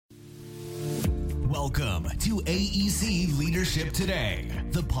Welcome to AEC Leadership Today,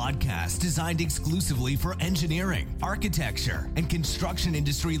 the podcast designed exclusively for engineering, architecture, and construction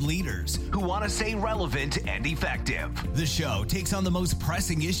industry leaders who want to stay relevant and effective. The show takes on the most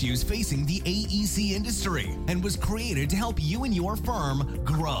pressing issues facing the AEC industry and was created to help you and your firm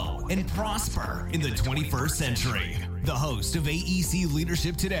grow and prosper in the 21st century. The host of AEC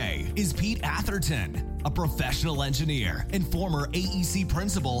Leadership Today is Pete Atherton, a professional engineer and former AEC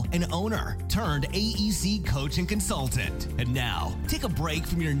principal and owner turned AEC coach and consultant. And now, take a break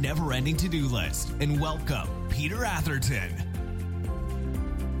from your never-ending to-do list and welcome Peter Atherton.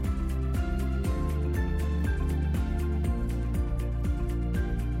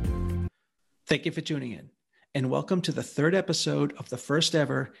 Thank you for tuning in, and welcome to the third episode of the first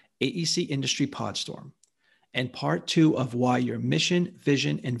ever AEC Industry Podstorm, and part two of why your mission,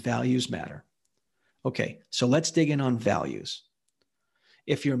 vision, and values matter. Okay, so let's dig in on values.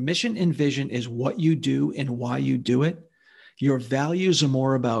 If your mission and vision is what you do and why you do it, your values are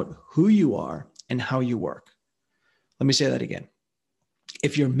more about who you are and how you work. Let me say that again.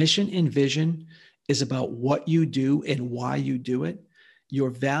 If your mission and vision is about what you do and why you do it, your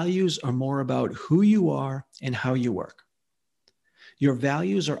values are more about who you are and how you work. Your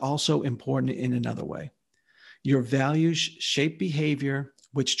values are also important in another way. Your values shape behavior,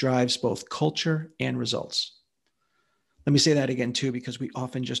 which drives both culture and results. Let me say that again too, because we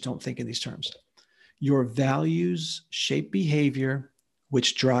often just don't think in these terms. Your values shape behavior,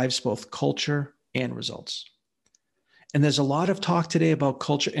 which drives both culture and results. And there's a lot of talk today about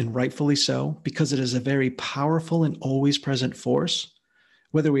culture, and rightfully so, because it is a very powerful and always present force,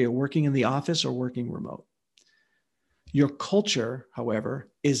 whether we are working in the office or working remote. Your culture, however,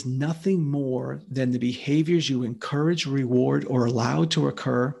 is nothing more than the behaviors you encourage, reward, or allow to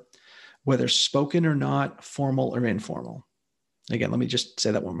occur, whether spoken or not, formal or informal. Again, let me just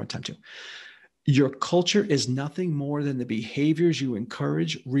say that one more time too. Your culture is nothing more than the behaviors you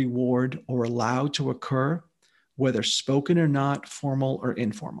encourage, reward, or allow to occur, whether spoken or not, formal or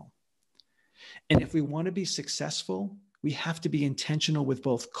informal. And if we want to be successful, we have to be intentional with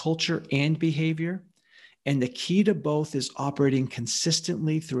both culture and behavior. And the key to both is operating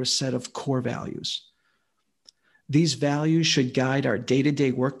consistently through a set of core values. These values should guide our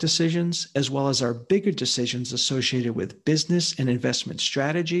day-to-day work decisions, as well as our bigger decisions associated with business and investment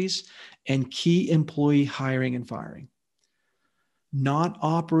strategies and key employee hiring and firing. Not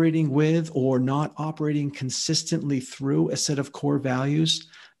operating with or not operating consistently through a set of core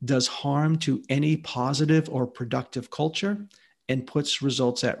values does harm to any positive or productive culture and puts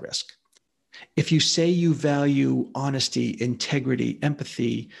results at risk. If you say you value honesty, integrity,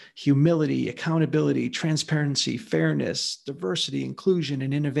 empathy, humility, accountability, transparency, fairness, diversity, inclusion,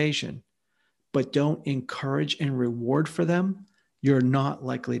 and innovation, but don't encourage and reward for them, you're not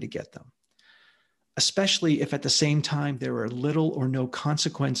likely to get them. Especially if at the same time there are little or no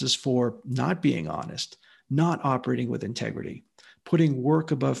consequences for not being honest, not operating with integrity, putting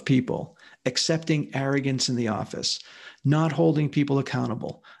work above people, accepting arrogance in the office, not holding people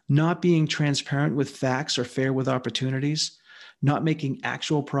accountable, not being transparent with facts or fair with opportunities, not making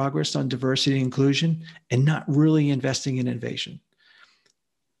actual progress on diversity and inclusion, and not really investing in innovation.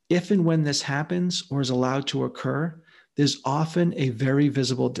 If and when this happens or is allowed to occur, there's often a very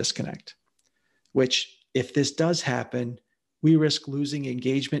visible disconnect, which, if this does happen, we risk losing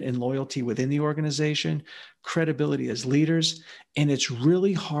engagement and loyalty within the organization, credibility as leaders, and it's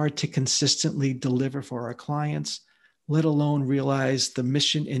really hard to consistently deliver for our clients, let alone realize the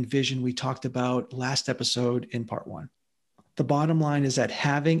mission and vision we talked about last episode in part one. The bottom line is that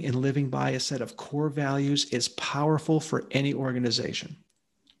having and living by a set of core values is powerful for any organization.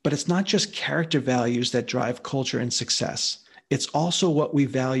 But it's not just character values that drive culture and success. It's also what we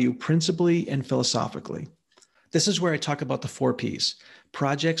value principally and philosophically. This is where I talk about the 4 Ps: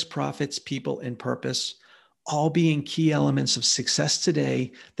 projects, profits, people, and purpose, all being key elements of success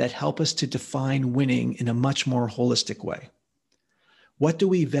today that help us to define winning in a much more holistic way. What do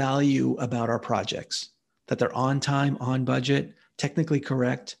we value about our projects? That they're on time, on budget, technically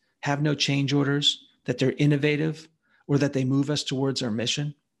correct, have no change orders, that they're innovative, or that they move us towards our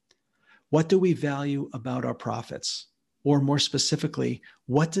mission? What do we value about our profits? Or more specifically,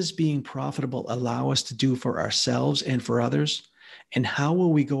 what does being profitable allow us to do for ourselves and for others? And how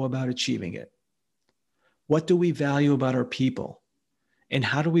will we go about achieving it? What do we value about our people? And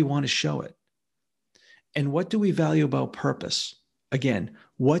how do we want to show it? And what do we value about purpose? Again,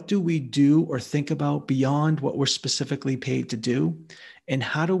 what do we do or think about beyond what we're specifically paid to do? And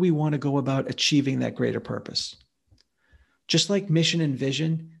how do we want to go about achieving that greater purpose? Just like mission and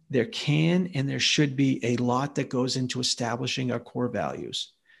vision, there can and there should be a lot that goes into establishing our core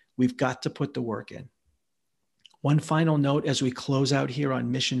values. We've got to put the work in. One final note as we close out here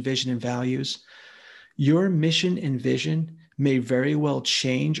on mission, vision, and values. Your mission and vision may very well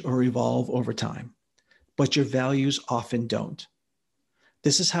change or evolve over time, but your values often don't.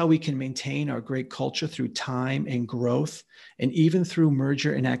 This is how we can maintain our great culture through time and growth, and even through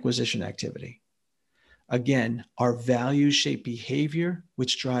merger and acquisition activity. Again, our values shape behavior,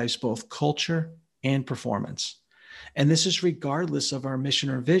 which drives both culture and performance. And this is regardless of our mission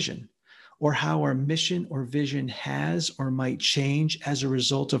or vision, or how our mission or vision has or might change as a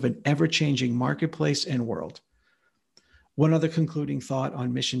result of an ever-changing marketplace and world. One other concluding thought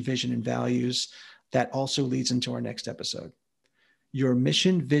on mission, vision, and values that also leads into our next episode. Your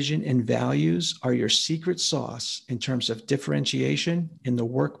mission, vision, and values are your secret sauce in terms of differentiation in the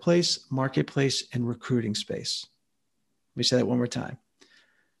workplace, marketplace, and recruiting space. Let me say that one more time.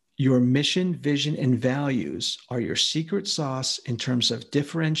 Your mission, vision, and values are your secret sauce in terms of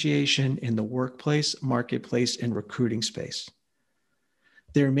differentiation in the workplace, marketplace, and recruiting space.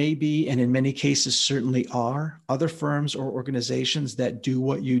 There may be, and in many cases certainly are, other firms or organizations that do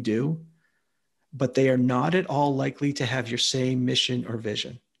what you do, but they are not at all likely to have your same mission or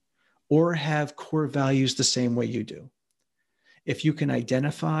vision, or have core values the same way you do. If you can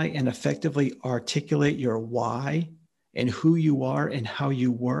identify and effectively articulate your why and who you are and how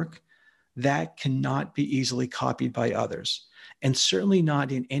you work, that cannot be easily copied by others, and certainly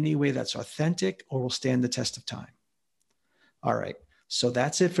not in any way that's authentic or will stand the test of time. All right, so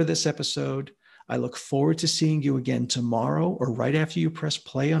that's it for this episode. I look forward to seeing you again tomorrow or right after you press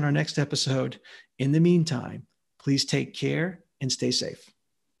play on our next episode. In the meantime, please take care and stay safe.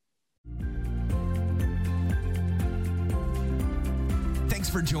 Thanks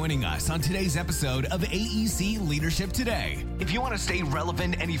for joining us on today's episode of AEC Leadership Today. If you want to stay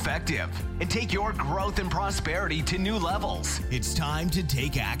relevant and effective and take your growth and prosperity to new levels, it's time to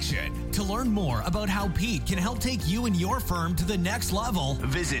take action. To learn more about how Pete can help take you and your firm to the next level,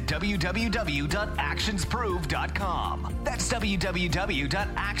 visit www.actionsprove.com. That's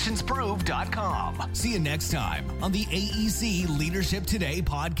www.actionsprove.com. See you next time on the AEC Leadership Today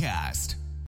podcast.